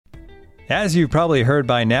As you've probably heard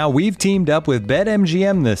by now, we've teamed up with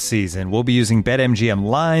BetMGM this season. We'll be using BetMGM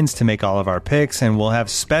lines to make all of our picks, and we'll have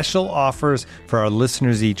special offers for our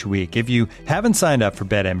listeners each week. If you haven't signed up for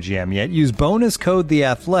BetMGM yet, use bonus code The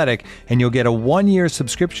Athletic, and you'll get a 1-year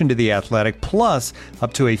subscription to The Athletic, plus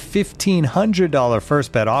up to a $1,500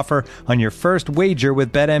 first bet offer on your first wager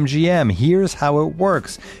with BetMGM. Here's how it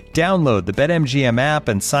works. Download the BetMGM app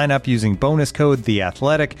and sign up using bonus code The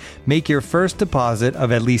Athletic. Make your first deposit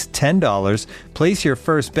of at least $10. Place your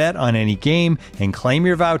first bet on any game and claim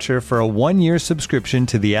your voucher for a 1-year subscription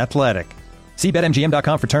to The Athletic. See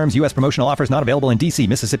BetMGM.com for terms. U.S. promotional offers not available in D.C.,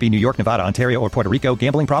 Mississippi, New York, Nevada, Ontario, or Puerto Rico.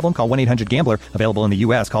 Gambling problem? Call 1-800-GAMBLER. Available in the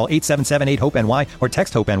U.S. Call 877-8-HOPE-NY or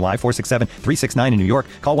text HOPE-NY 467-369 in New York.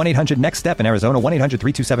 Call 1-800-NEXT-STEP in Arizona.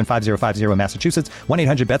 1-800-327-5050 in Massachusetts.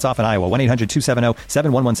 1-800-BETS-OFF in Iowa.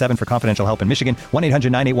 1-800-270-7117 for confidential help in Michigan.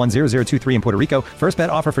 1-800-981-0023 in Puerto Rico. First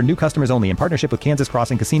bet offer for new customers only in partnership with Kansas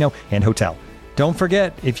Crossing Casino and Hotel. Don't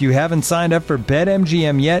forget, if you haven't signed up for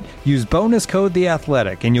BetMGM yet, use bonus code The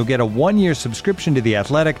Athletic, and you'll get a 1-year subscription to The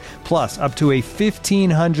Athletic, plus up to a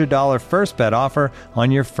 $1,500 first bet offer on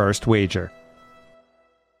your first wager.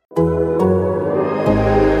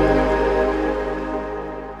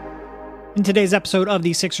 In today's episode of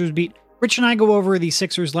the Sixers Beat, Rich and I go over the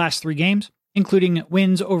Sixers' last 3 games, including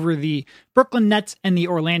wins over the Brooklyn Nets and the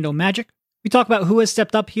Orlando Magic. We talk about who has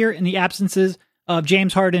stepped up here in the absences of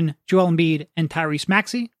James Harden, Joel Embiid, and Tyrese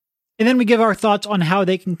Maxey. And then we give our thoughts on how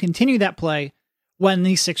they can continue that play when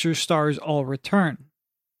the Sixers stars all return.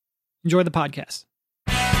 Enjoy the podcast.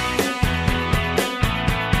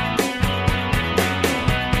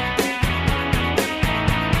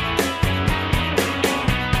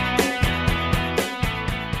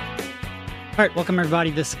 All right, welcome everybody.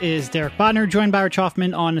 This is Derek Bodner, joined by Rich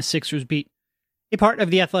Hoffman on the Sixers Beat, a part of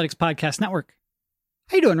the Athletics Podcast Network.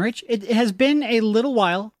 How you doing, Rich? It has been a little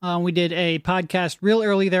while. We did a podcast real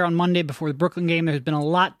early there on Monday before the Brooklyn game. There's been a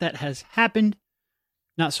lot that has happened.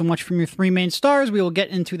 Not so much from your 3 main stars. We will get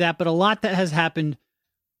into that, but a lot that has happened.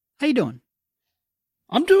 How you doing?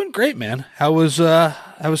 I'm doing great, man. How was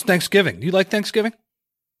Thanksgiving? Do you like Thanksgiving?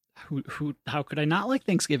 How could I not like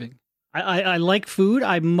Thanksgiving? I like food.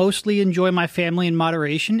 I mostly enjoy my family in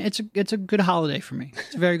moderation. It's a good holiday for me.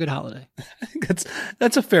 It's a very good holiday. I think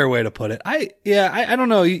that's a fair way to put it. I don't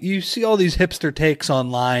know. You see all these hipster takes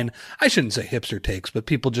online. I shouldn't say hipster takes, but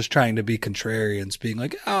people just trying to be contrarians, being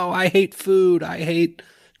like, "Oh, I hate food. I hate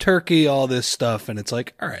turkey. All this stuff." And it's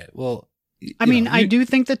like, all right, well. I do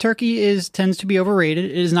think that turkey tends to be overrated.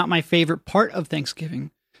 It is not my favorite part of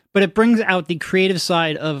Thanksgiving. But it brings out the creative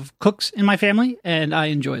side of cooks in my family, and I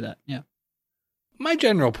enjoy that. Yeah. My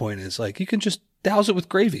general point is, like, you can just douse it with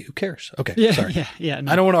gravy. Who cares? Okay, yeah, sorry. Yeah.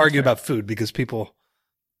 No, I don't want to argue about food because people,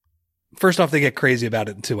 first off, they get crazy about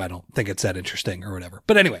it, and 2, I don't think it's that interesting or whatever.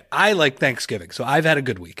 But anyway, I like Thanksgiving, so I've had a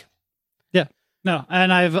good week. Yeah. No,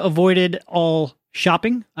 and I've avoided all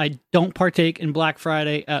shopping. I don't partake in Black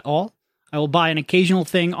Friday at all. I will buy an occasional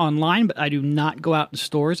thing online, but I do not go out in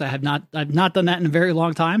stores. I've not done that in a very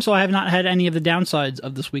long time, so I have not had any of the downsides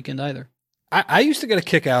of this weekend either. I used to get a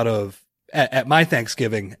kick out of, at my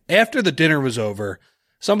Thanksgiving, after the dinner was over,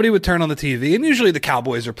 somebody would turn on the TV, and usually the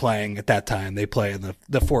Cowboys are playing at that time. They play in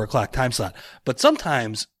the 4 o'clock time slot. But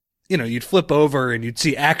sometimes, you'd flip over and you'd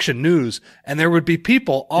see Action News, and there would be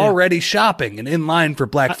people already shopping and in line for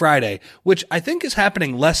Black Friday, which I think is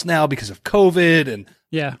happening less now because of COVID, and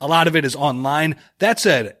a lot of it is online. That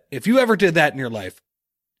said, if you ever did that in your life,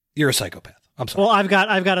 you're a psychopath. I'm sorry. Well, I've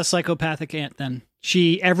got a psychopathic aunt then.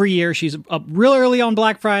 Every year she's up real early on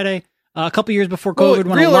Black Friday. A couple years before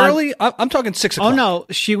COVID. Early? I'm talking 6 o'clock. Oh, no.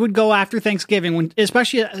 She would go after Thanksgiving,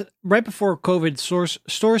 especially right before COVID,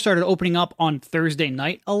 stores started opening up on Thursday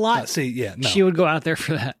night a lot. She would go out there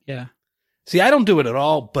for that, yeah. See, I don't do it at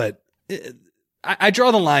all, but I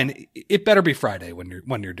draw the line. It better be Friday when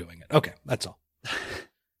you're doing it. Okay, that's all.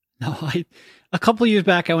 No, a couple of years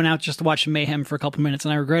back, I went out just to watch Mayhem for a couple minutes,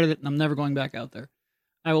 and I regretted it, and I'm never going back out there.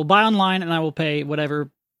 I will buy online, and I will pay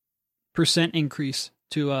whatever % increase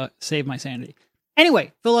to save my sanity.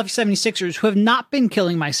 Anyway, Philadelphia 76ers, who have not been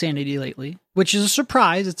killing my sanity lately, which is a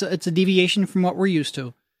surprise, it's a deviation from what we're used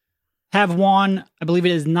to, have won, I believe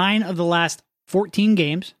it is 9 of the last 14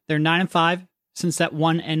 games. They're 9-5 since that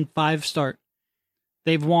 1-5 start.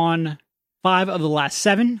 They've won 5 of the last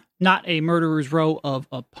 7, not a murderer's row of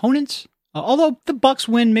opponents, although the Bucks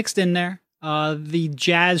win mixed in there. The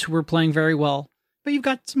Jazz, who were playing very well, but you've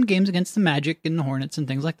got some games against the Magic and the Hornets and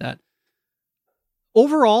things like that.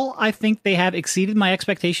 Overall, I think they have exceeded my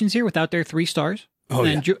expectations here without their 3 stars.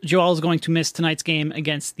 Joel is going to miss tonight's game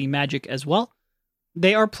against the Magic as well.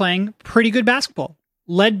 They are playing pretty good basketball,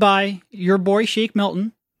 led by your boy Shake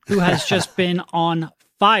Milton, who has just been on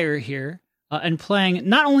fire here and playing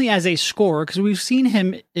not only as a scorer, because we've seen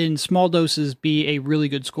him in small doses be a really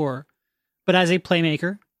good scorer, but as a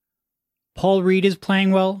playmaker. Paul Reed is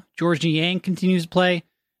playing well. George Niang continues to play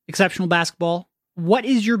exceptional basketball. What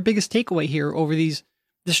is your biggest takeaway here over this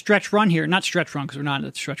stretch run here? Not stretch run, because we're not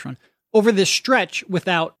at the stretch run. Over this stretch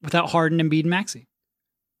without Harden, Embiid, and Maxey.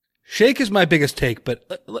 Shake is my biggest take,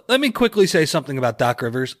 but let me quickly say something about Doc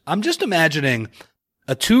Rivers. I'm just imagining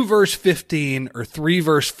a 2 versus 15 or 3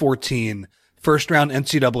 versus 14 first round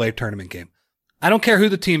NCAA tournament game. I don't care who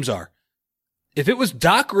the teams are. If it was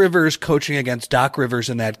Doc Rivers coaching against Doc Rivers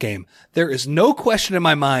in that game, there is no question in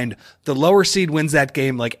my mind the lower seed wins that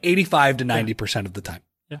game like 85 to 90% of the time.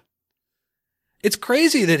 Yeah. It's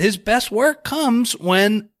crazy that his best work comes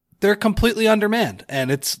when they're completely undermanned. And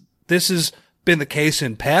this has been the case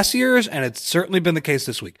in past years, and it's certainly been the case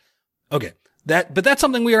this week. Okay. But that's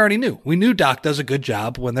something we already knew. We knew Doc does a good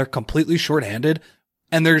job when they're completely shorthanded,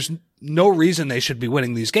 and there's no reason they should be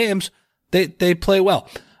winning these games. They play well.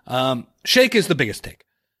 Shake is the biggest take.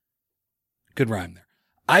 Good rhyme there.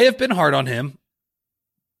 I have been hard on him,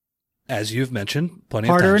 as you've mentioned plenty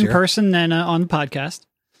of times harder in here. person than on the podcast.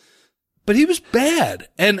 But he was bad.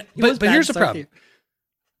 But here's the problem.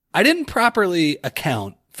 I didn't properly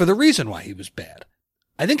account for the reason why he was bad.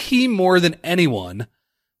 I think he, more than anyone,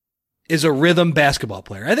 is a rhythm basketball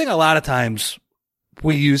player. I think a lot of times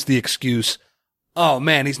we use the excuse, oh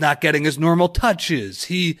man, he's not getting his normal touches.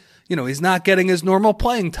 He's not getting his normal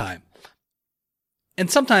playing time. And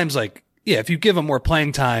sometimes, if you give them more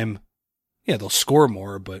playing time, they'll score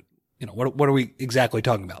more, but, what are we exactly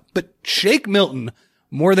talking about? But Shake Milton,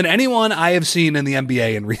 more than anyone I have seen in the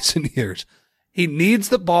NBA in recent years, he needs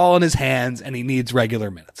the ball in his hands and he needs regular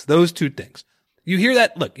minutes. Those two things. You hear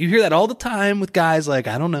that all the time with guys like,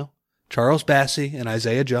 I don't know, Charles Bassey and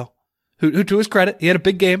Isaiah Joe, who to his credit, he had a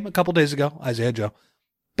big game a couple days ago, Isaiah Joe.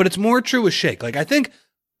 But it's more true with Shake. I think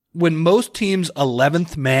when most teams'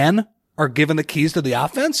 11th man are given the keys to the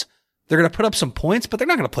offense, they're going to put up some points, but they're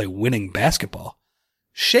not going to play winning basketball.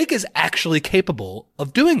 Shake is actually capable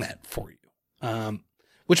of doing that for you,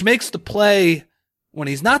 which makes the play when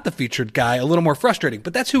he's not the featured guy a little more frustrating,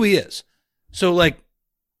 but that's who he is. So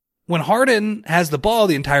when Harden has the ball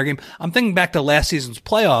the entire game, I'm thinking back to last season's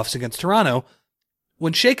playoffs against Toronto,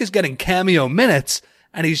 when Shake is getting cameo minutes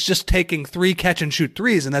and he's just taking 3 catch and shoot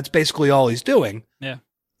threes, and that's basically all he's doing. Yeah,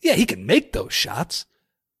 he can make those shots.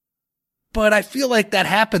 But I feel like that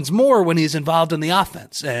happens more when he's involved in the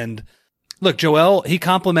offense. And look, Joel, he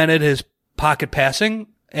complimented his pocket passing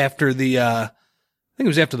after the, I think it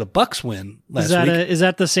was after the Bucks win last week. Is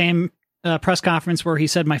that the same press conference where he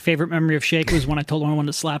said my favorite memory of Shake was when I told him I wanted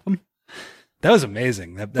to slap him? That was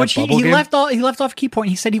amazing. That Which bubble he game. left off a key point.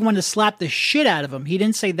 He said he wanted to slap the shit out of him. He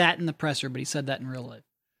didn't say that in the presser, but he said that in real life.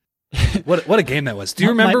 What a game that was. Do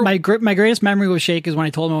you remember? My greatest memory with Shake is when I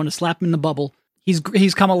told him I wanted to slap him in the bubble.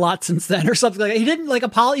 He's come a lot since then, or something like that. He didn't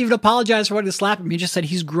even apologize for wanting to slap him. He just said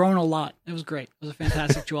he's grown a lot. It was great. It was a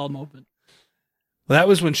fantastic Joel moment. Well, that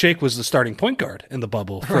was when Shake was the starting point guard in the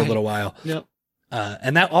bubble for a little while. Yep.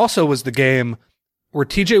 And that also was the game where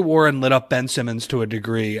TJ Warren lit up Ben Simmons to a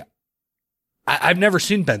degree. I've never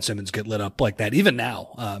seen Ben Simmons get lit up like that, even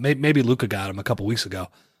now. Maybe Luka got him a couple weeks ago.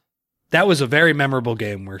 That was a very memorable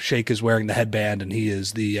game where Shake is wearing the headband and he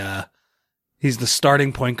is he's the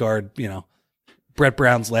starting point guard, Brett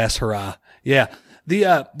Brown's last hurrah. Yeah. The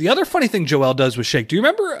other funny thing Joel does with Shake, do you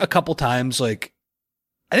remember a couple times, I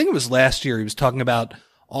think it was last year, he was talking about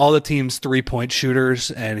all the team's 3-point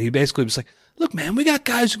shooters, and he basically was like, look, man, we got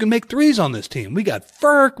guys who can make threes on this team. We got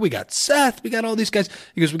Ferk, we got Seth, we got all these guys.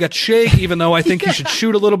 He goes, we got Shake, even though I think he should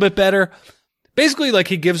shoot a little bit better. Basically,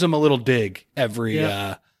 he gives him a little dig every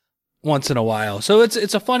once in a while. So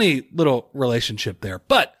it's a funny little relationship there.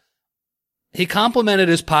 But he complimented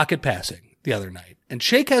his pocket passing the other night. And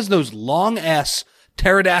Shake has those long-ass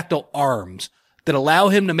pterodactyl arms that allow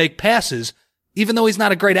him to make passes, even though he's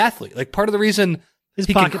not a great athlete. Part of the reason his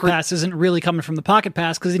pocket pass isn't really coming from the pocket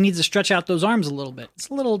pass because he needs to stretch out those arms a little bit. It's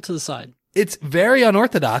a little to the side. It's very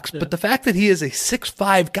unorthodox, but the fact that he is a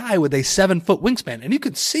 6'5" guy with a 7-foot wingspan, and you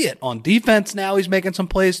can see it on defense now, he's making some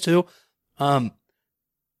plays too.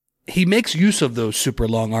 He makes use of those super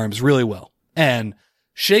long arms really well. And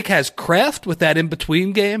Shake has craft with that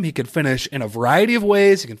in-between game. He can finish in a variety of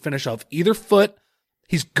ways. He can finish off either foot.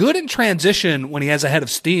 He's good in transition when he has a head of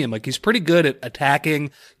steam. He's pretty good at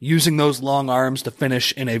attacking, using those long arms to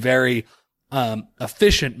finish in a very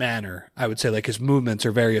efficient manner. I would say his movements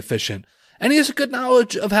are very efficient. And he has a good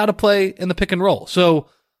knowledge of how to play in the pick and roll. So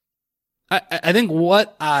I think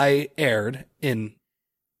what I aired in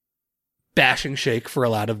bashing Shake for a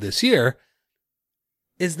lot of this year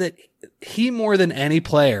is that he more than any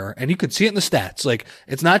player, and you could see it in the stats, like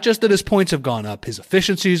it's not just that his points have gone up, his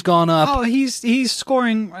efficiency's gone up. Oh, he's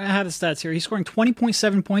scoring, I have the stats here. He's scoring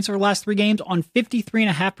 20.7 points over the last 3 games on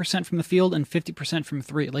 53.5% from the field and 50% from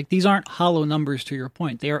 3. Like, these aren't hollow numbers, to your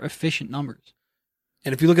point. They are efficient numbers.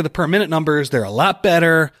 And if you look at the per minute numbers, they're a lot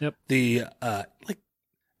better. Yep. The like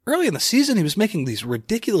early in the season, he was making these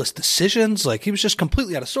ridiculous decisions. Like, he was just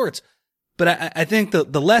completely out of sorts. But I think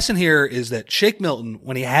the lesson here is that Shake Milton,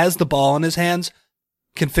 when he has the ball in his hands,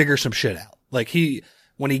 can figure some shit out. Like,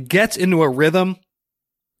 when he gets into a rhythm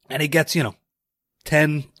and he gets,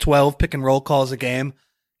 10, 12 pick and roll calls a game,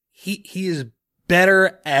 he is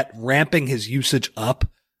better at ramping his usage up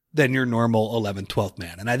than your normal 11, 12th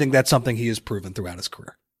man. And I think that's something he has proven throughout his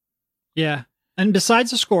career. Yeah. And besides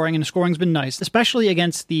the scoring, and the scoring's been nice, especially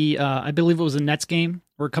against the, I believe it was the Nets game,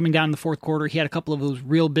 where coming down in the fourth quarter, he had a couple of those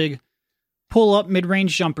real big pull-up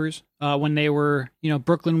mid-range jumpers when they were,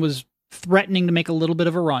 Brooklyn was threatening to make a little bit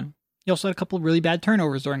of a run. He also had a couple of really bad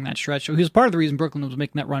turnovers during that stretch, so he was part of the reason Brooklyn was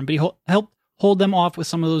making that run, but he helped hold them off with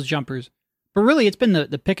some of those jumpers. But really, it's been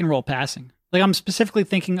the pick-and-roll passing. Like, I'm specifically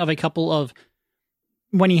thinking of a couple of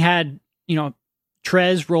when he had,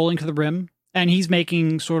 Trez rolling to the rim, and he's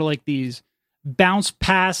making sort of like these bounce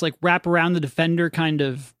pass, like wrap around the defender kind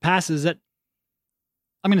of passes that,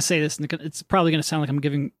 I'm going to say this, and it's probably going to sound like I'm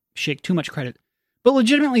giving Shake too much credit, but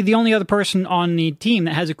legitimately the only other person on the team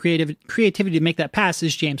that has a creativity to make that pass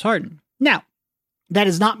is James Harden. Now, that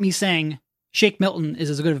is not me saying Shake Milton is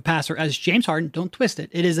as good of a passer as James Harden. Don't twist it.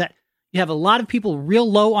 It is that you have a lot of people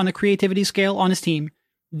real low on the creativity scale on his team.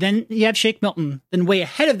 Then you have Shake Milton. Then way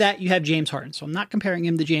ahead of that, you have James Harden. So I'm not comparing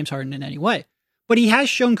him to James Harden in any way, but he has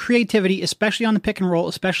shown creativity, especially on the pick and roll,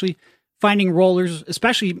 especially finding rollers,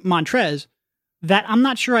 especially Montrez, that I'm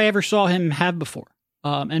not sure I ever saw him have before.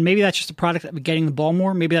 And maybe that's just a product of getting the ball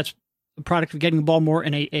more. Maybe that's a product of getting the ball more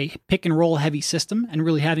in a pick and roll heavy system and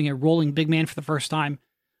really having a rolling big man for the first time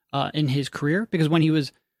in his career. Because when he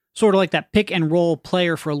was sort of like that pick and roll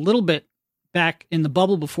player for a little bit back in the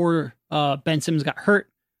bubble before Ben Simmons got hurt,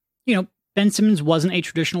 Ben Simmons wasn't a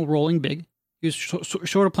traditional rolling big. He was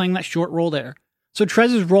sort of playing that short roll there. So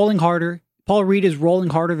Trez is rolling harder. Paul Reed is rolling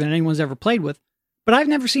harder than anyone's ever played with. But I've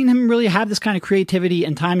never seen him really have this kind of creativity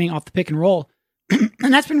and timing off the pick and roll.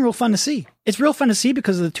 And that's been real fun to see. It's real fun to see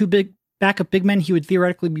because of the 2 big backup big men he would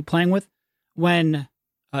theoretically be playing with when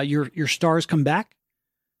your stars come back.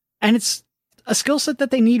 And it's a skill set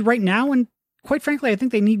that they need right now. And quite frankly, I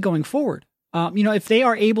think they need going forward. If they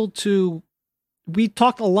are able to, we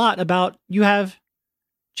talked a lot about, you have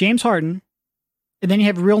James Harden, and then you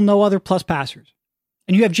have real no other plus passers.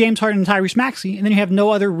 And you have James Harden and Tyrese Maxey, and then you have no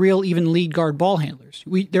other real even lead guard ball handlers.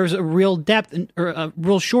 There's a real depth or a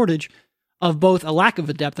real shortage of both, a lack of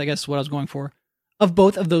a depth, I guess is what I was going for, of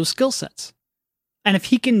both of those skill sets. And if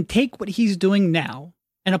he can take what he's doing now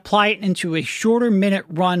and apply it into a shorter minute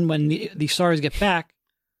run when the stars get back,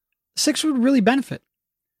 Sixers would really benefit.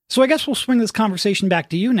 So I guess we'll swing this conversation back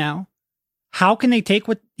to you now. How can they take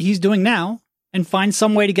what he's doing now and find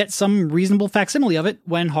some way to get some reasonable facsimile of it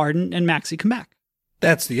when Harden and Maxey come back?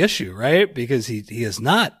 That's the issue, right? Because he has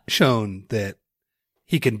not shown that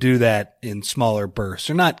he can do that in smaller bursts,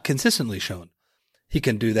 or not consistently shown he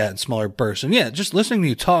can do that in smaller bursts. And yeah, just listening to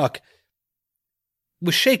you talk,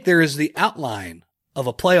 with Shake, there is the outline of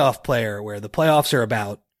a playoff player where the playoffs are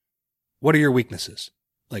about, what are your weaknesses?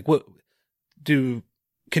 Like, can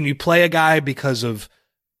you play a guy because of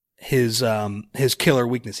his killer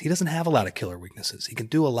weakness? He doesn't have a lot of killer weaknesses. He can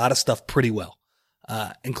do a lot of stuff pretty well,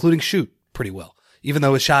 including shoot pretty well, even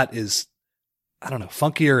though his shot is, I don't know,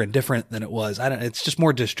 funkier and different than it was. It's just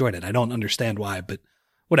more disjointed. I don't understand why, but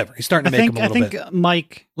whatever. He's starting to make him a little bit. I think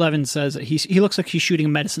Mike Levin says that he looks like he's shooting a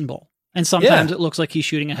medicine ball, and sometimes it looks like he's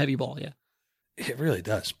shooting a heavy ball. Yeah, it really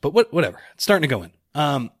does. But whatever. It's starting to go in.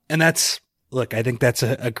 And that's, look, I think that's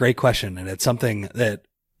a great question, and it's something that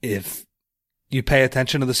if you pay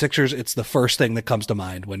attention to the Sixers, it's the first thing that comes to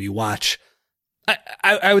mind when you watch.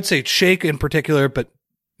 I would say Shake in particular, but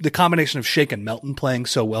the combination of Shake and Melton playing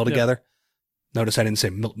so well together. Notice I didn't say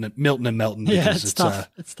Milton and Melton. Yeah, it's tough.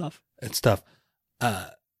 It's tough.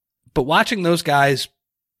 But watching those guys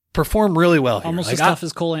perform really well here. Almost as tough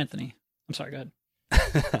as Cole Anthony. I'm sorry, go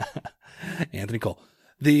ahead. Anthony Cole.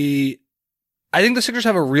 I think the Sixers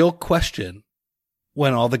have a real question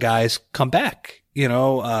when all the guys come back.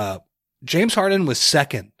 James Harden was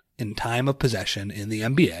second in time of possession in the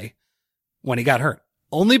NBA when he got hurt,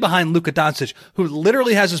 only behind Luka Doncic, who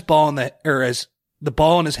literally has the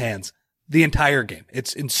ball in his hands the entire game.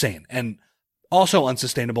 It's insane and also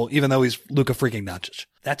unsustainable, even though he's Luka freaking Doncic.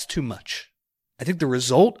 That's too much. I think the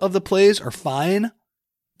result of the plays are fine.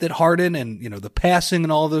 that Harden and, the passing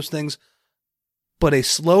and all of those things, but a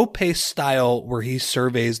slow paced style where he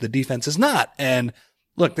surveys the defense is not. And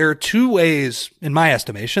look, there are two ways, in my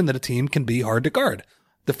estimation, that a team can be hard to guard.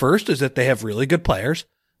 The first is that they have really good players.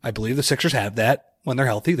 I believe the Sixers have that when they're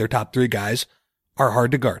healthy. Their top three guys are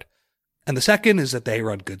hard to guard. And the second is that they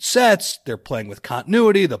run good sets. They're playing with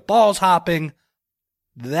continuity. The ball's hopping.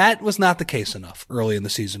 That was not the case enough early in the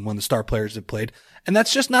season when the star players had played. And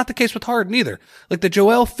that's just not the case with Harden either. Like the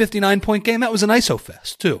Joel 59-point game, that was an ISO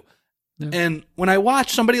fest too. Yeah. And when I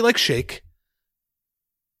watch somebody like Shake,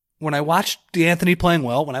 when I watch DeAnthony playing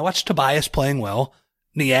well, when I watch Tobias playing well,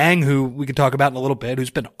 Niang, who we can talk about in a little bit,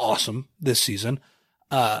 who's been awesome this season,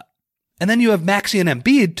 and then you have Maxey and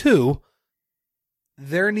Embiid too,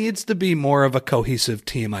 there needs to be more of a cohesive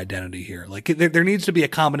team identity here. Like there needs to be a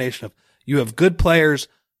combination of you have good players,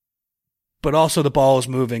 but also the ball is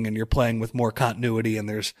moving and you're playing with more continuity and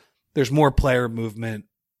there's more player movement,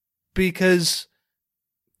 because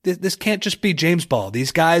this can't just be James Ball.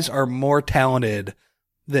 These guys are more talented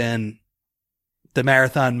than the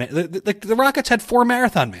marathon man. Like the Rockets had 4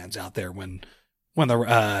 marathon mans out there when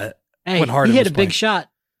Harden he hit was a big playing. shot.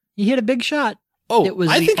 He hit a big shot. Oh, it was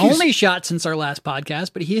the only shot since our last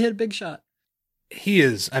podcast, but he hit a big shot. He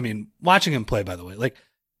is. I mean, watching him play, by the way, like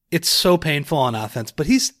it's so painful on offense, but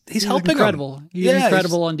he's helping incredible. them. He's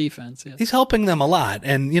incredible on defense. Yes. He's helping them a lot,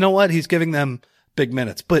 and you know what? He's giving them big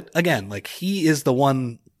minutes. But again, like he is the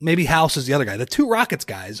one. Maybe House is the other guy. The 2 Rockets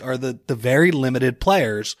guys are the very limited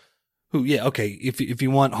players who, yeah, okay, if you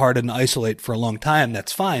want Harden to isolate for a long time,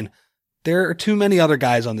 that's fine. There are too many other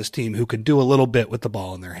guys on this team who could do a little bit with the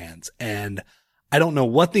ball in their hands. And I don't know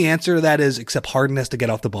what the answer to that is, except Harden has to get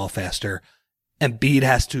off the ball faster. Embiid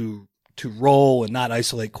has to roll and not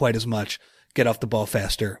isolate quite as much, get off the ball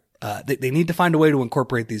faster. They need to find a way to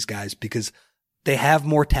incorporate these guys because they have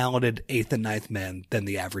more talented 8th and 9th men than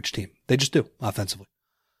the average team. They just do offensively.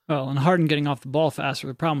 Well, and Harden getting off the ball faster,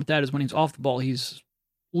 the problem with that is when he's off the ball, he's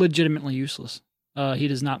legitimately useless. He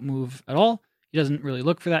does not move at all. He doesn't really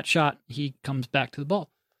look for that shot. He comes back to the ball.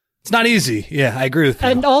 It's not easy. Yeah, I agree with you.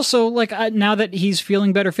 And also, like now that he's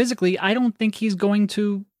feeling better physically, I don't think he's going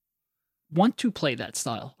to want to play that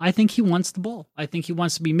style. I think he wants the ball. I think he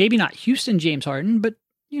wants to be maybe not Houston James Harden, but,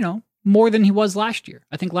 more than he was last year.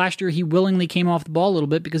 I think last year he willingly came off the ball a little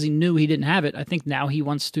bit because he knew he didn't have it. I think now he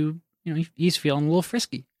wants to, he's feeling a little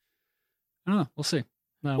frisky. I don't know. We'll see.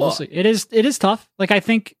 We'll see. It is tough. Like I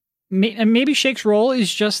think maybe Shake's role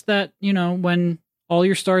is just that, when all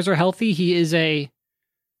your stars are healthy, he is a,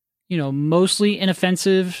 mostly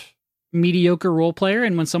inoffensive, mediocre role player.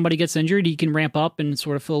 And when somebody gets injured, he can ramp up and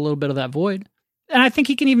sort of fill a little bit of that void. And I think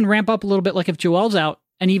he can even ramp up a little bit, like if Joel's out,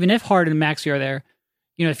 and even if Harden and Maxey are there,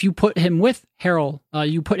 if you put him with Harrell,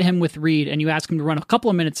 you put him with Reed, and you ask him to run a couple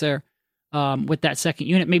of minutes there with that second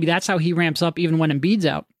unit, maybe that's how he ramps up even when Embiid's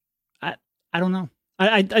out. I don't know.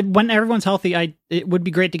 I when everyone's healthy, it would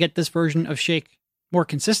be great to get this version of Shake more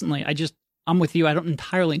consistently. I'm with you. I don't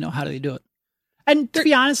entirely know how they do it. And to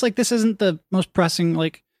be honest, like this isn't the most pressing.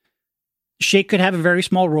 Like Shake could have a very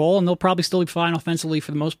small role, and they'll probably still be fine offensively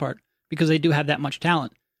for the most part because they do have that much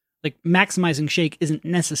talent. Like maximizing Shake isn't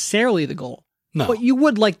necessarily the goal, but you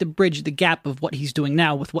would like to bridge the gap of what he's doing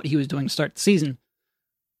now with what he was doing to start the season.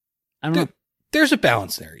 I don't know. There's a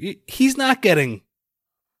balance there. He's not getting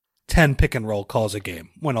 10 pick and roll calls a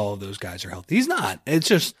game when all of those guys are healthy. He's not.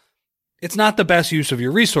 It's not the best use of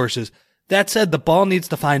your resources. That said, the ball needs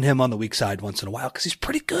to find him on the weak side once in a while because he's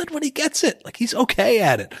pretty good when he gets it. Like he's okay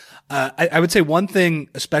at it. I would say one thing,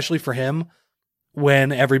 especially for him,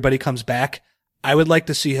 when everybody comes back, I would like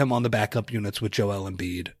to see him on the backup units with Joel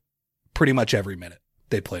Embiid pretty much every minute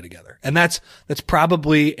they play together. And that's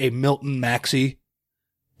probably a Milton Maxey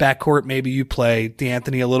backcourt. Maybe you play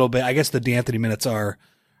DeAnthony a little bit. I guess the DeAnthony minutes are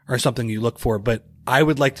something you look for, but I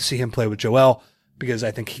would like to see him play with Joel because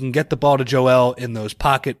I think he can get the ball to Joel in those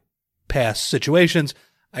pocket pass situations.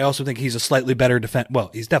 I also think he's a slightly better defender.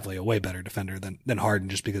 Well, he's definitely a way better defender than Harden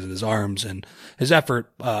just because of his arms and his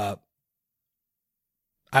effort. I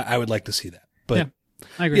would like to see that, but yeah,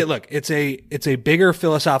 I agree. Yeah, look, it's a bigger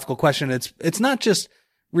philosophical question. It's not just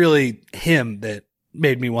really him that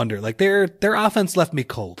made me wonder. Like their offense left me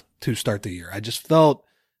cold to start the year.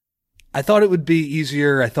 I thought it would be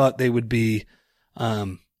easier. I thought they would be,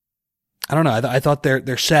 I don't know. I thought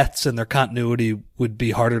their sets and their continuity would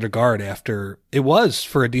be harder to guard after it was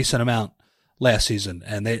for a decent amount last season.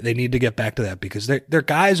 And they need to get back to that because their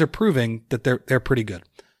guys are proving that they're pretty good.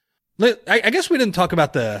 I guess we didn't talk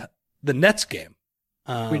about the Nets game.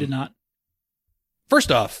 We did not.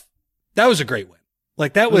 First off, that was a great win.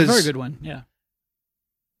 Like that was a very good win. Yeah.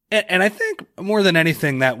 And I think more than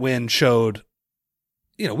anything, that win showed,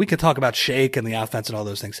 we could talk about Shake and the offense and all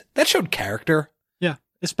those things. That showed character. Yeah,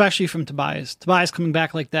 especially from Tobias. Tobias coming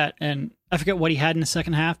back like that, and I forget what he had in the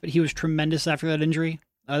second half, but he was tremendous after that injury.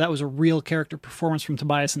 That was a real character performance from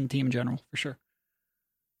Tobias and the team in general, for sure.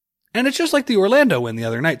 And it's just like the Orlando win the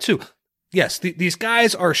other night, too. Yes, these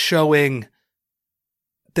guys are showing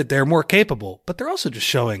that they're more capable, but they're also just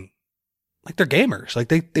showing like they're gamers. Like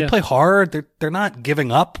they play hard. They're not giving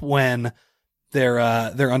up when they're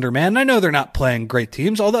undermanned. I know they're not playing great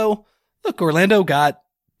teams, although look, Orlando got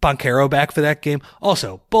Banchero back for that game.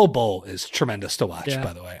 Also, Bol is tremendous to watch,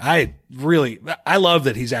 by the way. I love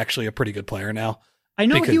that he's actually a pretty good player now. I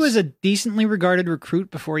know he was a decently regarded recruit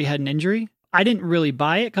before he had an injury. I didn't really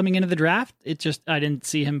buy it coming into the draft. It just, I didn't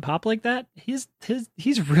see him pop like that. He's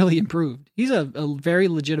really improved. He's a very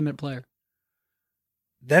legitimate player.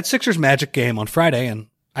 That Sixers Magic game on Friday, and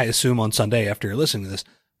I assume on Sunday after you're listening to this,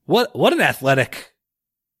 what an athletic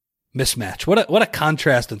mismatch. What a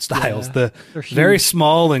contrast in styles. The very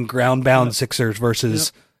small and ground-bound Sixers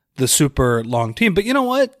versus the super long team. But you know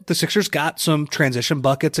what? The Sixers got some transition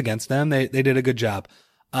buckets against them. They did a good job.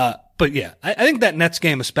 But yeah, I think that Nets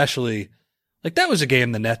game especially, like that was a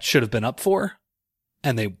game the Nets should have been up for,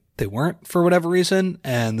 and they weren't for whatever reason.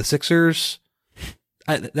 And the Sixers,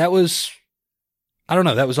 that was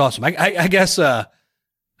awesome. I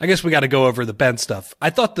guess we got to go over the Ben stuff. I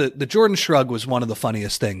thought the Jordan shrug was one of the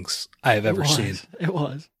funniest things I have ever seen. It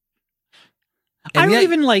was. And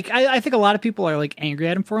I think a lot of people are like angry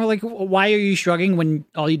at him for like, why are you shrugging when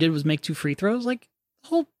all you did was make 2 free throws? Like the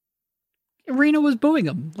whole arena was booing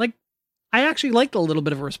him. Like I actually liked a little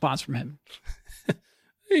bit of a response from him.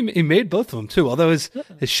 He made both of them too, although his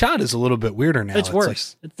shot is a little bit weirder now. It's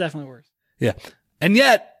worse. It's definitely worse. Yeah. And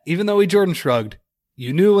yet, even though he Jordan shrugged,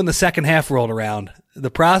 you knew when the second half rolled around, the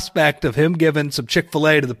prospect of him giving some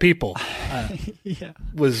Chick-fil-A to the people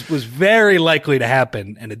was very likely to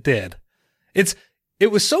happen, and it did.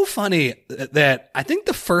 It was so funny that I think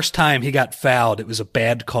the first time he got fouled, it was a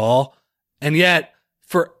bad call, and yet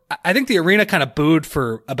I think the arena kind of booed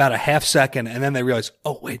for about a half second, and then they realized,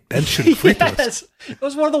 oh, wait, Ben's shooting free throws. Yes. It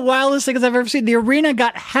was one of the wildest things I've ever seen. The arena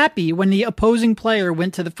got happy when the opposing player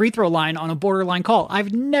went to the free throw line on a borderline call.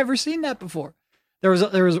 I've never seen that before. There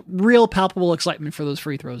was real palpable excitement for those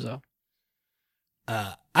free throws, though.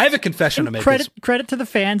 I have a confession to make. Credit to the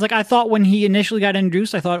fans. Like I thought when he initially got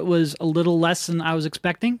introduced, I thought it was a little less than I was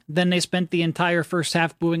expecting. Then they spent the entire first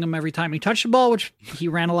half booing him every time he touched the ball, which he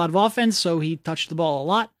ran a lot of offense, so he touched the ball a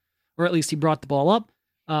lot, or at least he brought the ball up.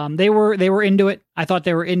 They were into it. I thought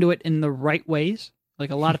they were into it in the right ways.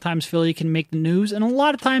 Like a lot of times Philly can make the news, and a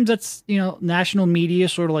lot of times that's national media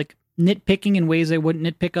sort of like nitpicking in ways they wouldn't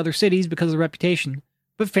nitpick other cities because of the reputation.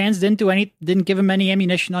 But fans didn't give him any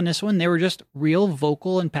ammunition on this one. They were just real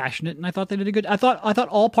vocal and passionate, and I thought they did a good. I thought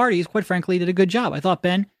all parties, quite frankly, did a good job. I thought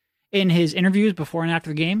Ben, in his interviews before and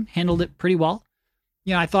after the game, handled it pretty well.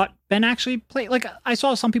 I thought Ben actually played. Like I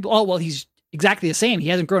saw some people, oh well, he's exactly the same. He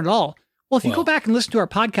hasn't grown at all. Well, if you go back and listen to our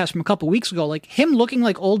podcast from a couple weeks ago, like him looking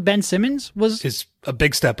like old Ben Simmons is a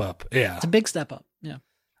big step up. Yeah, it's a big step up. Yeah.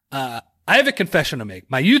 I have a confession to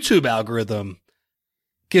make. My YouTube algorithm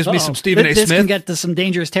gives me some Stephen A. Smith. This can get to some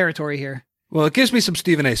dangerous territory here. Well, it gives me some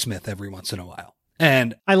Stephen A. Smith every once in a while,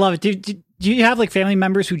 and I love it. Do you have like family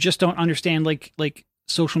members who just don't understand like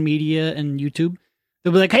social media and YouTube?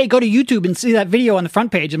 They'll be like, "Hey, go to YouTube and see that video on the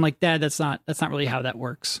front page." I'm like, "Dad, that's not really how that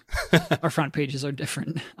works. Our front pages are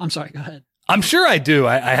different." I'm sorry. Go ahead. I'm sure I do.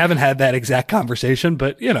 I haven't had that exact conversation,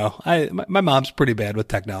 but my mom's pretty bad with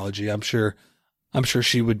technology. I'm sure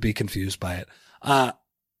she would be confused by it.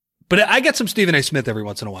 But I get some Stephen A. Smith every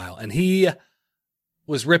once in a while, and he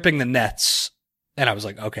was ripping the Nets, and I was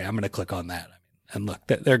like, okay, I'm going to click on that. And look,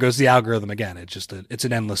 there goes the algorithm again. It's just it's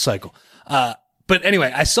an endless cycle. But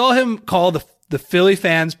anyway, I saw him call the Philly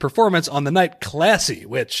fans' performance on the night classy,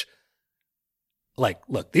 which, like,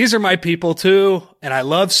 look, these are my people too, and I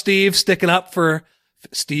love Steve sticking up for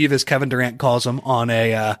Steve, as Kevin Durant calls him, on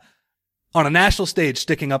a national stage.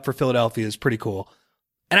 Sticking up for Philadelphia is pretty cool,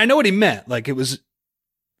 and I know what he meant. Like it was.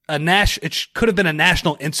 It could have been a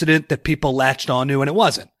national incident that people latched onto, and it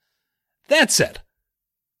wasn't. That said,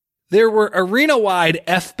 there were arena-wide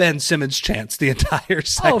F. Ben Simmons chants the entire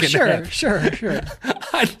second half. Sure.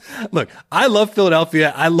 Look, I love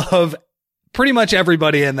Philadelphia. I love pretty much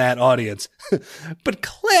everybody in that audience. But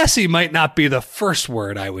classy might not be the first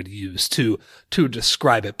word I would use to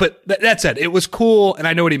describe it. But that said, it was cool, and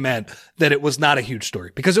I know what he meant, that it was not a huge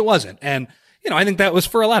story, because it wasn't. And I think that was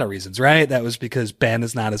for a lot of reasons, right? That was because Ben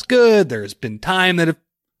is not as good. There's been time that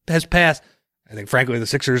has passed. I think, frankly, the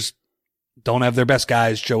Sixers don't have their best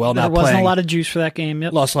guys. Joel not playing. There wasn't a lot of juice for that game.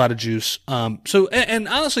 Yep. Lost a lot of juice. So, and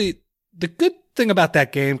honestly, the good thing about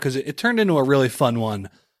that game, because it turned into a really fun one.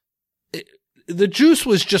 The juice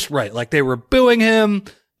was just right. Like, they were booing him.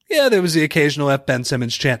 Yeah, there was the occasional F. Ben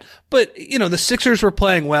Simmons chant. But, the Sixers were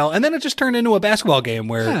playing well. And then it just turned into a basketball game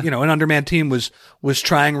where, an undermanned team was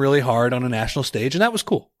trying really hard on a national stage. And that was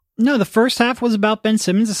cool. No, the first half was about Ben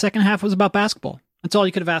Simmons. The second half was about basketball. That's all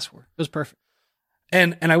you could have asked for. It was perfect.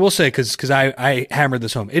 And I will say, because I hammered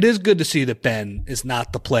this home, it is good to see that Ben is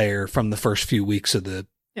not the player from the first few weeks of the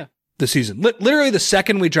season. Literally the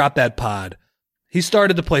second we dropped that pod, he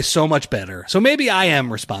started to play so much better. So maybe I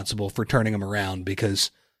am responsible for turning him around,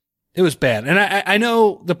 because it was bad. And I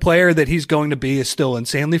know the player that he's going to be is still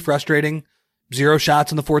insanely frustrating. 0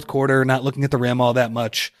 shots in the fourth quarter, not looking at the rim all that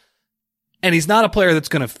much. And he's not a player that's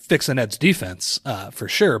going to fix the Nets defense, for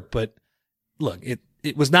sure. But look,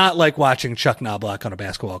 it was not like watching Chuck Knobloch on a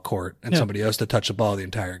basketball court and somebody else to touch the ball the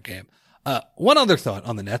entire game. One other thought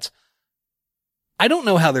on the Nets. I don't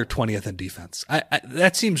know how they're 20th in defense.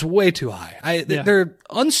 That seems way too high. They're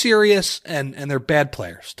unserious and they're bad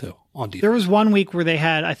players too on defense. There was one week where they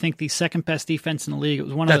had, I think, the second best defense in the league. It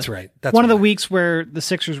was one of That's the weeks where the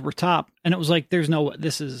Sixers were top, and it was like, there's no way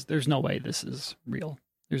this is real.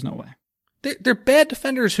 There's no way. They're bad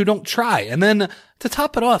defenders who don't try. And then to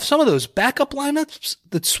top it off, some of those backup lineups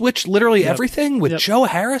that switch literally everything with Joe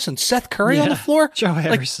Harris and Seth Curry on the floor. Joe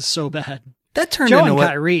Harris is so bad. That turned Joe into and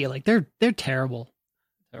Kyrie, they're terrible.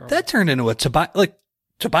 That turned into a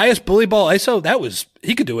Tobias bully ball ISO.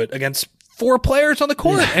 He could do it against 4 players on the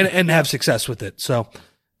court and have success with it. So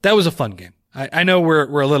that was a fun game. I know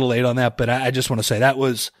we're a little late on that, but I just want to say that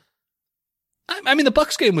was. I mean, the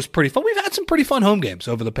Bucks game was pretty fun. We've had some pretty fun home games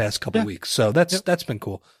over the past couple weeks, so that's been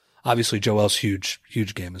cool. Obviously, Joel's huge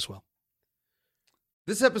game as well.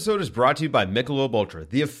 This episode is brought to you by Michelob Ultra,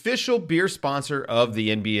 the official beer sponsor of the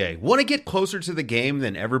NBA. Want to get closer to the game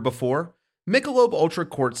than ever before? Michelob Ultra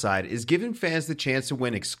Courtside is giving fans the chance to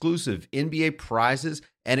win exclusive NBA prizes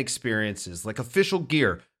and experiences like official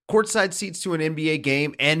gear, courtside seats to an NBA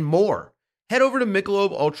game, and more. Head over to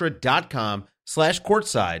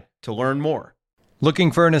MichelobUltra.com/courtside to learn more.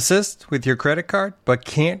 Looking for an assist with your credit card, but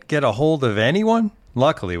can't get a hold of anyone?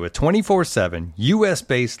 Luckily, with 24/7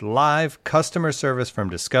 U.S.-based live customer service from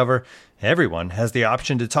Discover, everyone has the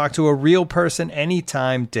option to talk to a real person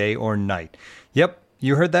anytime, day or night. Yep,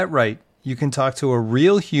 you heard that right. You can talk to a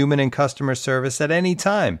real human in customer service at any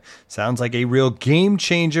time. Sounds like a real game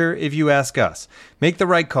changer if you ask us. Make the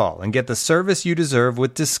right call and get the service you deserve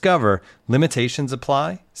with Discover. Limitations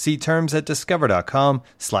apply. See terms at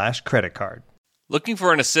discover.com/creditcard. Looking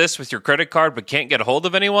for an assist with your credit card but can't get a hold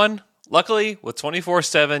of anyone? Luckily, with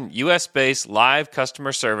 24/7 U.S.-based live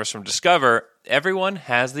customer service from Discover, everyone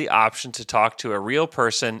has the option to talk to a real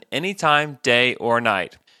person anytime, day or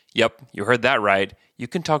night. Yep, you heard that right. You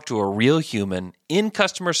can talk to a real human in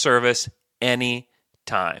customer service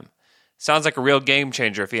anytime. Sounds like a real game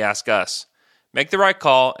changer if you ask us. Make the right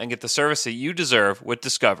call and get the service that you deserve with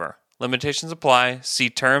Discover. Limitations apply. See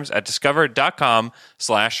terms at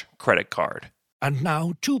discover.com/creditcard. And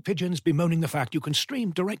now, 2 pigeons bemoaning the fact you can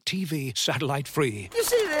stream DirecTV satellite-free. You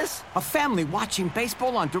see this? A family watching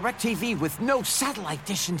baseball on DirecTV with no satellite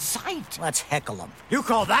dish in sight. Let's heckle them. You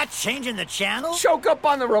call that changing the channel? Choke up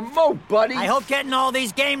on the remote, buddy. I hope getting all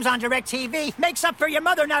these games on DirecTV makes up for your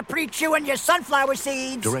mother not pre-chewing your sunflower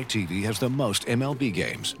seeds. DirecTV has the most MLB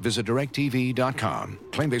games. Visit DirecTV.com.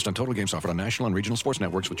 Claim based on total games offered on national and regional sports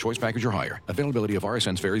networks with choice package or higher. Availability of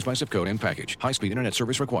RSNs varies by zip code and package. High-speed internet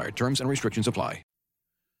service required. Terms and restrictions apply.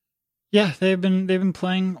 Yeah, they've been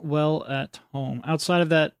playing well at home. Outside of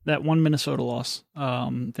that one Minnesota loss,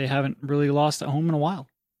 they haven't really lost at home in a while,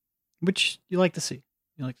 which you like to see.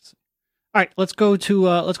 All right, let's go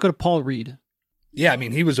to Paul Reed. Yeah, I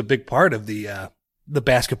mean, he was a big part of the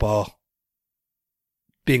basketball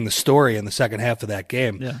being the story in the second half of that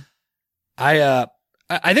game. Yeah, I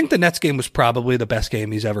think the Nets game was probably the best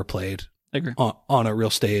game he's ever played. I agree. On a real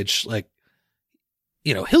stage. Like,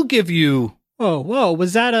 he'll give you. Whoa!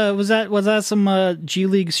 Was that some G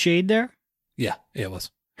League shade there? Yeah, it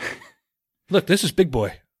was. Look, this is big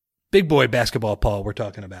boy basketball, Paul. We're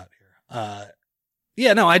talking about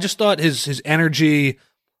here. I just thought his energy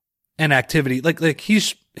and activity, like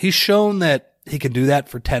he's shown that he can do that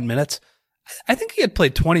for 10 minutes. I think he had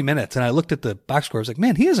played 20 minutes, and I looked at the box score. I was like,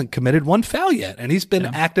 man, he hasn't committed one foul yet, and he's been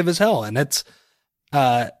active as hell, and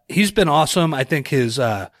he's been awesome. I think his.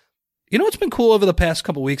 What's been cool over the past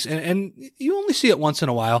couple weeks, and you only see it once in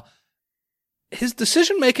a while, his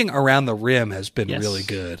decision-making around the rim has been really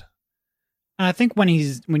good. And I think when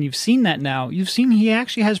you've seen that now, you've seen he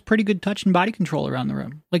actually has pretty good touch and body control around the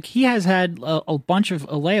rim. Like, he has had a bunch of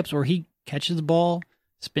layups where he catches the ball,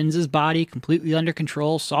 spins his body completely under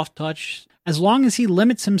control, soft touch, as long as he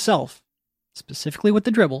limits himself, specifically with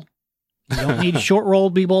the dribble, you don't need short roll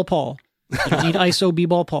B-ball Paul. You don't need ISO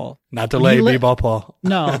B-ball Paul. Not delay B-ball Paul.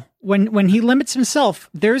 No. When he limits himself,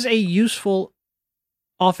 there's a useful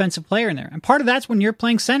offensive player in there. And part of that's when you're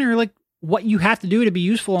playing center, like what you have to do to be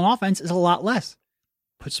useful on offense is a lot less.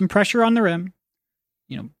 Put some pressure on the rim,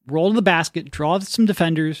 roll to the basket, draw some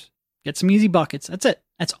defenders, get some easy buckets. That's it.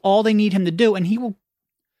 That's all they need him to do. And he will,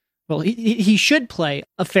 he should play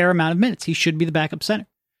a fair amount of minutes. He should be the backup center.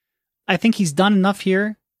 I think he's done enough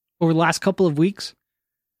here over the last couple of weeks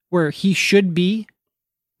where he should be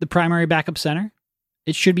the primary backup center.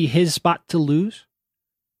 It should be his spot to lose.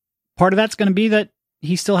 Part of that's going to be that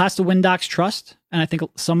he still has to win Doc's trust, and I think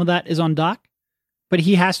some of that is on Doc, but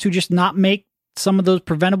he has to just not make some of those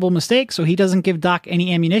preventable mistakes so he doesn't give Doc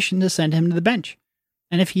any ammunition to send him to the bench.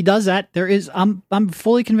 And if he does that, I'm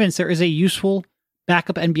fully convinced there is a useful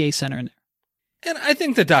backup NBA center in there. And I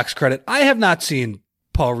think to Doc's credit, I have not seen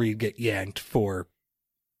Paul Reed get yanked for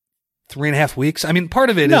 3.5 weeks. I mean, part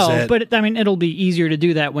of it is that... but I mean, it'll be easier to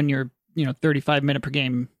do that when your 35 minute per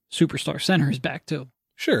game superstar center is back too.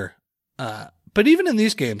 Sure. But even in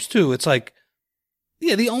these games too, it's like,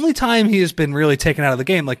 yeah, the only time he has been really taken out of the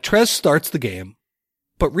game, like Trez starts the game,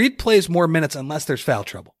 but Reed plays more minutes unless there's foul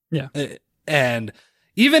trouble. Yeah. And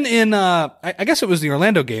even in, I guess it was the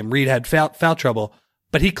Orlando game, Reed had foul trouble,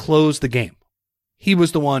 but he closed the game. He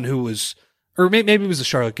was the one who was, or maybe it was the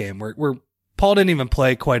Charlotte game where Paul didn't even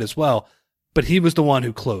play quite as well, but he was the one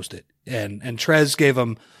who closed it. And Trez gave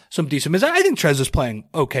him some decent minutes. I think Trez is playing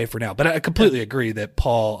okay for now, but I completely agree that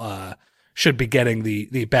Paul should be getting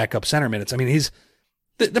the backup center minutes. I mean, he's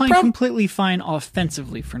playing completely fine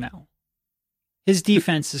offensively for now. His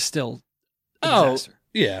defense is still a disaster.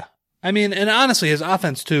 Yeah. I mean, and honestly, his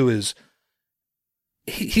offense too is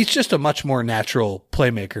he's just a much more natural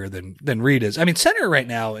playmaker than Reed is. I mean, center right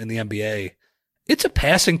now in the NBA, it's a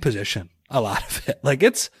passing position. A lot of it, like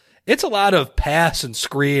it's a lot of pass and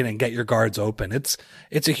screen and get your guards open. It's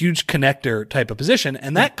a huge connector type of position,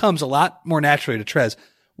 and that comes a lot more naturally to Trez,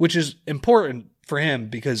 which is important for him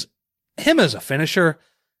because him as a finisher,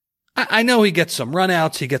 I know he gets some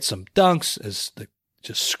runouts, he gets some dunks,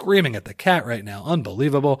 just screaming at the cat right now,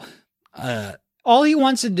 unbelievable. All he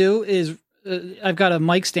wants to do is, I've got a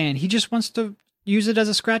mic stand. He just wants to use it as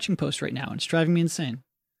a scratching post right now, and it's driving me insane.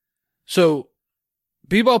 So,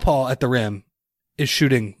 B-ball Paul at the rim is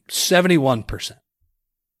shooting 71%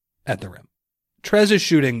 at the rim. Trez is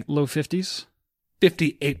shooting low 50s,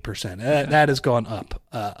 58%. That has gone up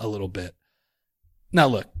a little bit. Now,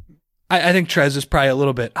 look, I think Trez is probably a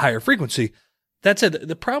little bit higher frequency. That said,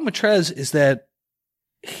 the problem with Trez is that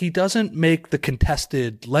he doesn't make the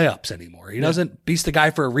contested layups anymore. He doesn't beast the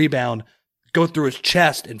guy for a rebound, go through his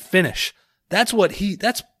chest and finish. That's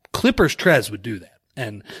Clippers Trez would do that.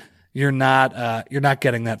 And you're not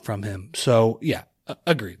getting that from him. So yeah,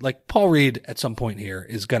 agreed. Like Paul Reed at some point here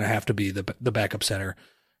is going to have to be the backup center.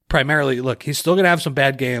 Primarily, look, he's still going to have some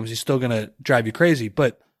bad games. He's still going to drive you crazy,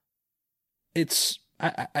 but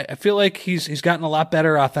I feel like he's gotten a lot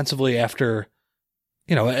better offensively after,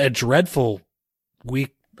 a dreadful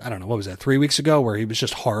week. I don't know, what was that, 3 weeks ago, where he was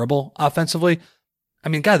just horrible offensively. I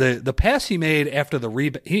mean, God, the pass he made after the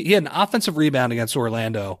rebound, he had an offensive rebound against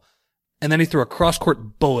Orlando, and then he threw a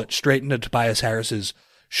cross-court bullet straight into Tobias Harris's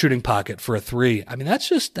shooting pocket for a three. I mean,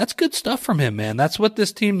 that's good stuff from him, man. That's what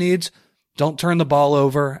this team needs. Don't turn the ball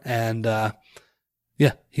over. And,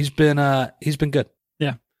 yeah, he's been good.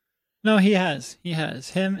 Yeah. No, he has. He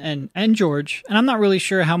has. Him and George. And I'm not really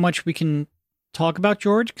sure how much we can talk about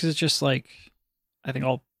George because it's just like, I think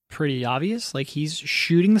all pretty obvious. Like, he's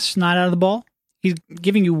shooting the snot out of the ball. He's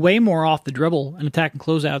giving you way more off the dribble and attacking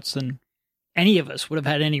closeouts than any of us would have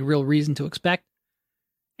had any real reason to expect.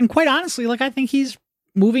 And quite honestly, like, I think he's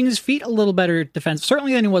moving his feet a little better defense,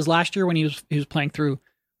 certainly than he was last year when he was playing through,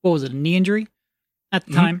 what was it, a knee injury at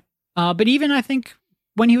the time. But even I think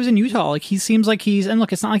when he was in Utah, like, he seems like and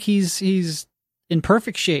look, it's not like he's in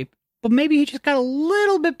perfect shape, but maybe he just got a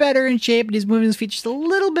little bit better in shape and he's moving his feet just a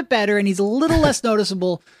little bit better and he's a little less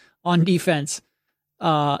noticeable on defense.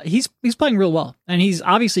 He's playing real well, and he's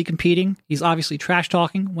obviously competing. He's obviously trash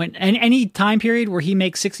talking. When any time period where he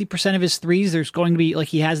makes 60% of his threes, there's going to be, like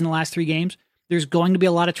he has in the last 3 games, there's going to be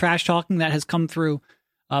a lot of trash talking that has come through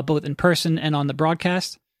both in person and on the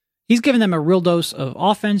broadcast. He's given them a real dose of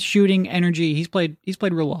offense, shooting, energy. He's played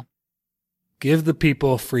real well. Give the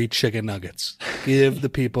people free chicken nuggets. Give the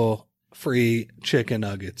people free chicken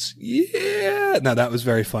nuggets. Yeah. No, that was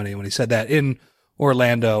very funny when he said that in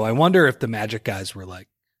Orlando. I wonder if the Magic guys were like,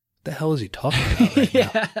 what the hell is he talking about right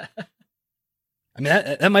now? I mean,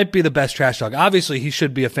 that might be the best trash talk. Obviously, he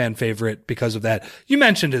should be a fan favorite because of that. You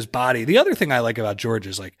mentioned his body. The other thing I like about George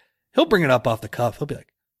is like, he'll bring it up off the cuff. He'll be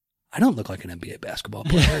like, I don't look like an NBA basketball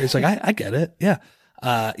player. He's like, I get it. Yeah.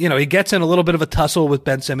 He gets in a little bit of a tussle with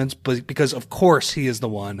Ben Simmons, but because of course he is the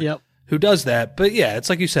one who does that. But yeah, it's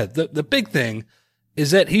like you said, the big thing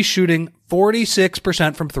is that he's shooting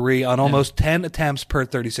 46% from three on almost 10 attempts per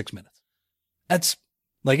 36 minutes. That's,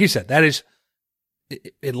 like you said, that is,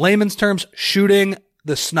 in layman's terms, shooting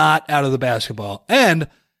the snot out of the basketball, and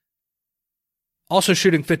also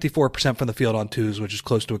shooting 54% from the field on twos, which is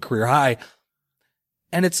close to a career high.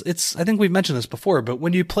 And it's, I think we've mentioned this before, but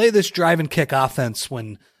when you play this drive and kick offense,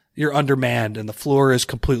 when you're undermanned and the floor is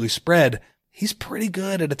completely spread, he's pretty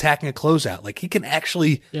good at attacking a closeout. Like, he can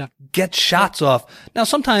actually get shots off. Now,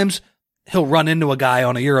 sometimes he'll run into a guy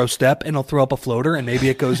on a Euro step and he'll throw up a floater and maybe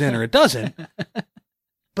it goes in or it doesn't.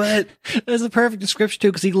 But that's the perfect description too,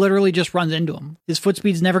 because he literally just runs into him. His foot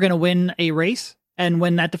speed's never going to win a race. And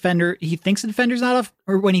when that defender, he thinks the defender's not off,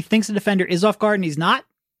 or when he thinks the defender is off guard and he's not,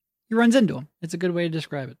 he runs into him. It's a good way to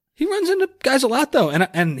describe it. He runs into guys a lot though.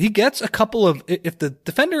 And he gets a couple of, if the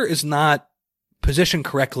defender is not positioned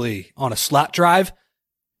correctly on a slot drive,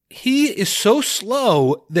 he is so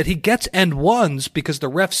slow that he gets end ones because the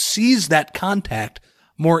ref sees that contact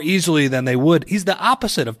more easily than they would. He's the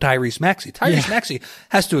opposite of Tyrese Maxey. Tyrese Maxey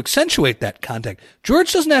has to accentuate that contact.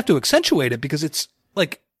 George doesn't have to accentuate it because it's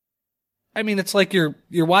like, I mean, it's like you're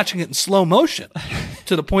watching it in slow motion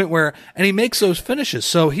to the point where, and he makes those finishes.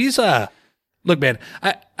 So he's look, man,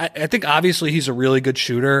 I think obviously he's a really good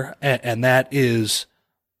shooter, and that is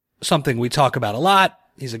something we talk about a lot.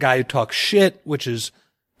 He's a guy who talks shit, which is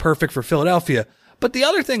perfect for Philadelphia. But the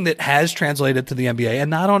other thing that has translated to the NBA,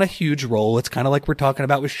 and not on a huge role, it's kind of like we're talking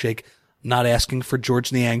about with Shake, not asking for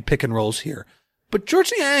George Niang pick and rolls here. But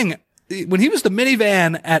George Niang, when he was the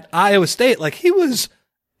minivan at Iowa State, like he was,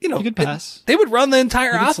 he could pass. They would run the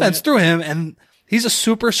entire offense through him, and he's a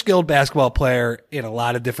super skilled basketball player in a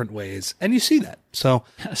lot of different ways. And you see that. So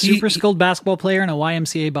a super skilled basketball player in a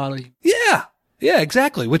YMCA body. Yeah. Yeah,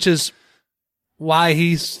 exactly. Which is why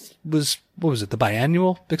was, what was it, the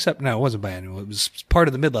biannual except? No, it wasn't biannual. It was part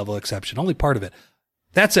of the mid-level exception, only part of it.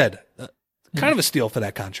 That said, kind of a steal for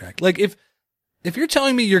that contract. Like if you're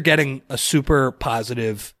telling me you're getting a super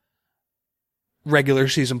positive regular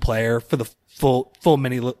season player for the full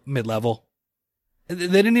mid-level, they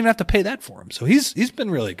didn't even have to pay that for him. So he's been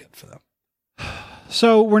really good for them.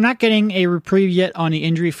 So we're not getting a reprieve yet on the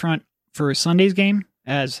injury front for Sunday's game,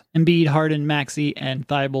 as Embiid, Harden, Maxey, and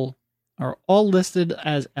Thibault are all listed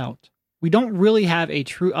as out. We don't really have a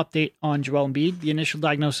true update on Joel Embiid. The initial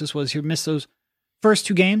diagnosis was he missed those first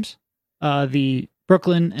two games, the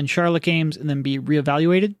Brooklyn and Charlotte games, and then be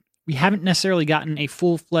reevaluated. We haven't necessarily gotten a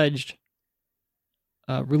full-fledged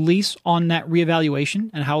release on that reevaluation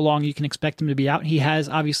and how long you can expect him to be out. He has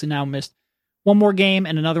obviously now missed one more game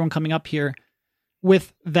and another one coming up here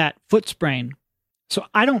with that foot sprain. So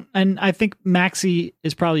I think Maxey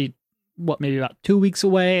is probably, maybe about 2 weeks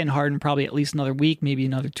away, and Harden probably at least another week, maybe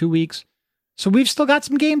another 2 weeks. So we've still got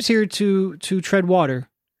some games here to tread water,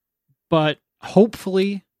 but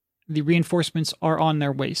hopefully the reinforcements are on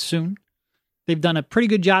their way soon. They've done a pretty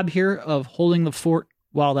good job here of holding the fort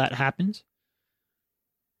while that happens.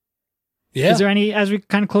 Yeah. Is there any, as we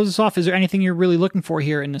kind of close this off, is there anything you're really looking for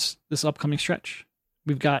here in this upcoming stretch?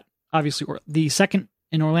 We've got obviously the second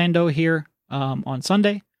in Orlando here on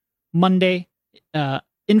Sunday, Monday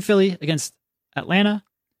in Philly against Atlanta,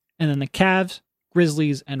 and then the Cavs,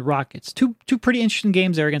 Grizzlies, and Rockets. Two pretty interesting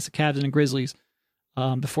games there against the Cavs and the Grizzlies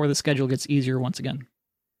before the schedule gets easier once again.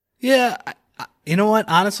 Yeah, you know what?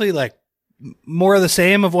 Honestly, like more of the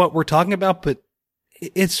same of what we're talking about, but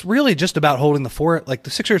it's really just about holding the fort. Like the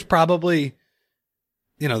Sixers probably,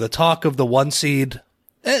 the talk of the 1 seed,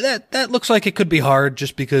 that looks like it could be hard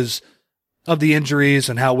just because of the injuries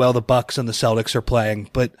and how well the Bucks and the Celtics are playing.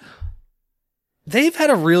 But they've had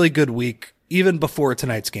a really good week even before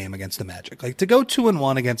tonight's game against the Magic. Like to go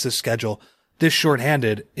 2-1 against this schedule, this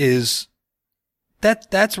shorthanded is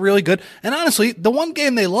that's really good. And honestly, the one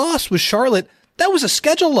game they lost was Charlotte. That was a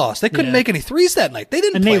schedule loss. They couldn't make any threes that night. They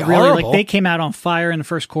didn't play horrible. Like they came out on fire in the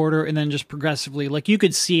first quarter and then just progressively, like you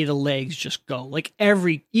could see the legs just go. Like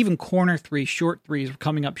even corner three, short threes were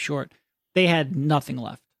coming up short. They had nothing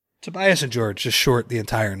left. Tobias and George just short the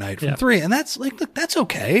entire night from three. And that's like, look, that's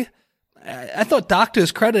okay. I thought Doc, to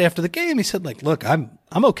his credit after the game, he said like, look, I'm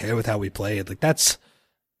okay with how we played. Like that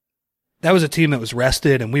was a team that was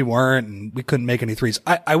rested and we weren't, and we couldn't make any threes.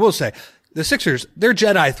 I will say, the Sixers, their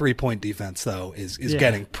Jedi 3-point defense, though, is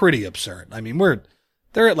getting pretty absurd. I mean,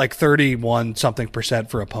 they're at like 31-something%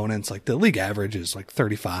 for opponents. Like the league average is like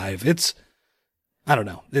 35. I don't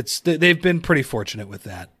know. They've been pretty fortunate with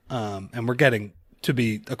that. And we're getting to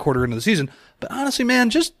be a quarter into the season. But honestly, man,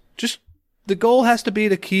 just the goal has to be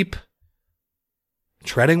to keep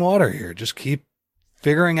treading water here. Just keep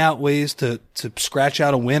figuring out ways to scratch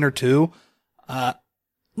out a win or two.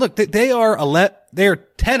 Look, they are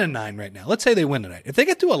 10-9 right now. Let's say they win tonight. If they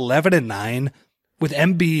get to 11-9 with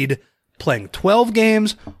Embiid playing 12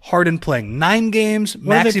 games, Harden playing 9 games,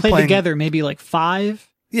 Maxey Maxey play playing together maybe like 5.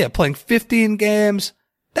 Yeah, playing 15 games.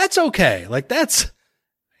 That's okay. Like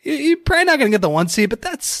you're probably not going to get the 1 seed, but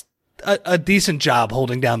that's a decent job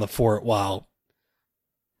holding down the fort while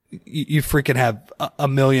you freaking have a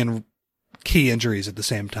million key injuries at the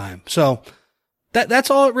same time. So that's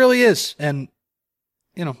all it really is. And,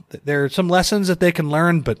 there are some lessons that they can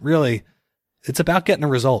learn, but really it's about getting a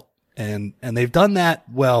result. And they've done that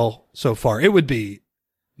well so far. It would be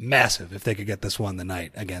massive if they could get this one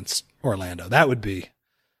tonight against Orlando. That would be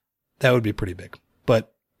pretty big.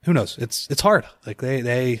 But who knows? It's hard. Like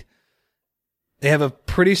they have a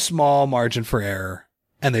pretty small margin for error,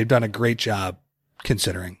 and they've done a great job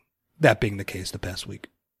considering that being the case the past week.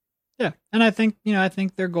 Yeah. And I think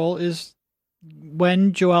their goal is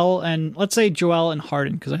when Joel and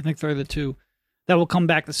Harden, because I think they're the two that will come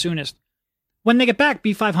back the soonest. When they get back,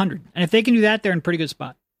 be 500. And if they can do that, they're in a pretty good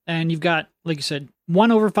spot. And you've got, like you said,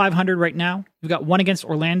 1 over 500 right now. You've got 1 against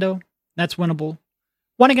Orlando. That's winnable.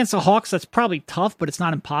 1 against the Hawks, that's probably tough, but it's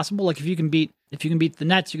not impossible. Like if you can beat the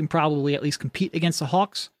Nets, you can probably at least compete against the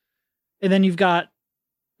Hawks. And then you've got,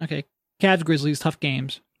 Cavs, Grizzlies, tough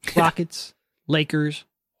games. Rockets, Lakers,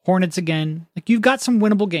 Hornets again. Like you've got some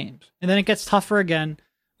winnable games. And then it gets tougher again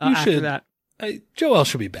after that. Joel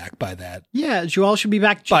should be back by that. Yeah, Joel should be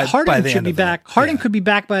back. Harden should be back. Harden could be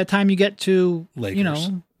back by the time you get to, Lakers.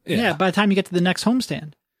 By the time you get to the next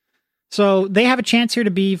homestand. So they have a chance here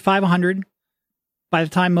to be 500 by the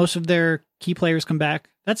time most of their key players come back.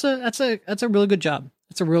 That's a really good job.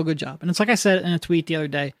 It's a real good job. And it's like I said in a tweet the other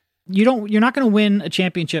day, you're not going to win a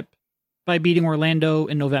championship by beating Orlando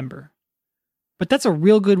in November. But that's a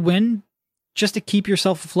real good win just to keep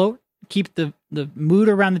yourself afloat, keep the mood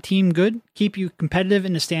around the team good, keep you competitive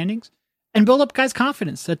in the standings, and build up guys'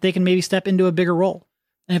 confidence that they can maybe step into a bigger role.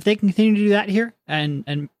 And if they can continue to do that here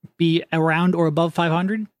and be around or above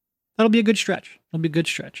 500, that'll be a good stretch. It'll be a good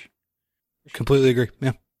stretch. Completely agree. Yeah.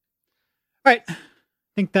 All right. I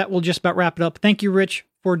think that will just about wrap it up. Thank you, Rich,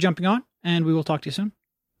 for jumping on, and we will talk to you soon.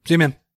 See you, man.